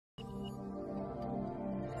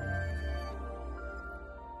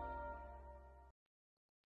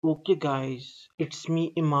Okay guys, it's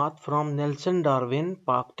me Imad from Nelson Darwin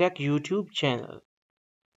Park Tech YouTube channel.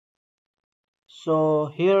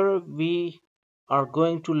 So here we are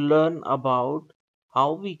going to learn about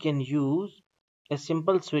how we can use a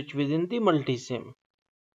simple switch within the multisim.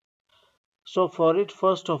 So for it,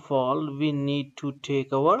 first of all, we need to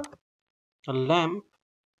take our lamp.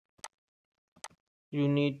 You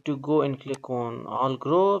need to go and click on all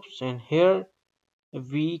groups, and here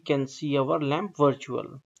we can see our lamp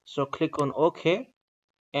virtual. So click on OK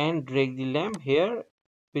and drag the lamp here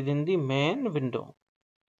within the main window.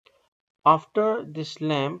 After this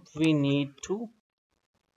lamp we need to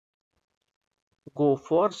go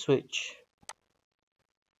for switch.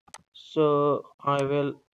 So I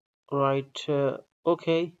will write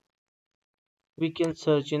OK. We can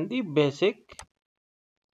search in the basic.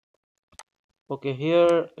 Okay,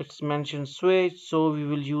 here it's mentioned switch, so we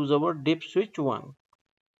will use our dip switch 1.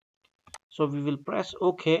 So we will press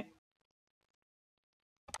OK.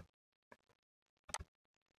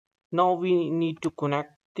 Now we need to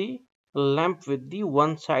connect the lamp with the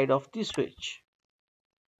one side of the switch.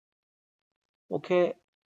 Okay,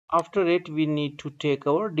 after it we need to take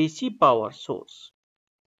our DC power source.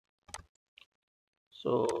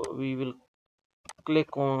 So we will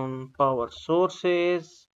click on power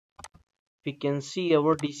sources. We can see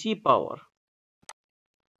our DC power.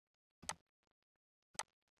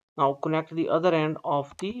 Now connect the other end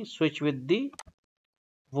of the switch with the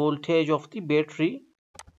voltage of the battery.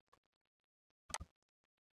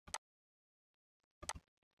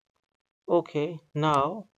 Okay,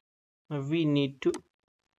 now we need to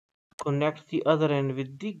connect the other end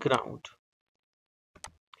with the ground.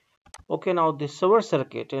 Okay, now this is our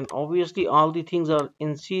circuit, and obviously all the things are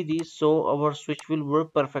in series, so our switch will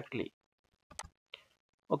work perfectly.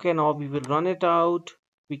 Okay, now we will run it out.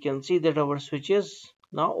 We can see that our switch is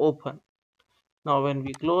now open. Now when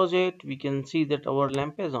we close it, we can see that our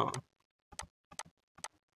lamp is on.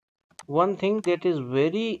 One thing that is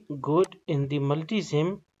very good in the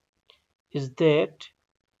multisim is that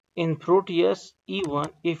in Proteus,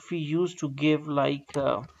 even if we used to give like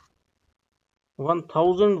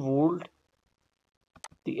 1000 volt,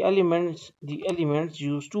 the elements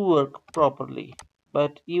used to work properly.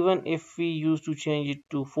 But even if we used to change it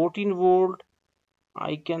to 14 volt,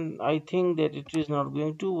 I think that it is not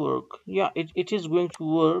going to work. Yeah, it is going to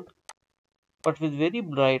work, but with very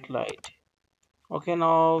bright light. Okay,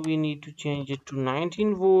 now we need to change it to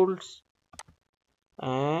 19 volts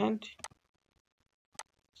and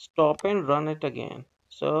stop and run it again.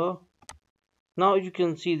 So now you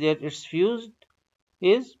can see that its fuse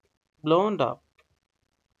is blown up.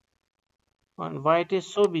 And why it is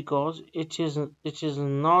so? Because it is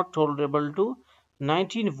not tolerable to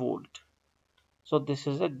 19 volt. So this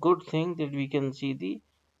is a good thing that we can see the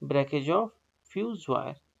breakage of fuse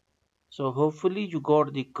wire. So hopefully you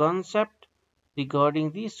got the concept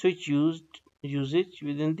regarding the switch usage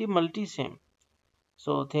within the multisim.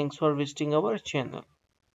 So thanks for visiting our channel.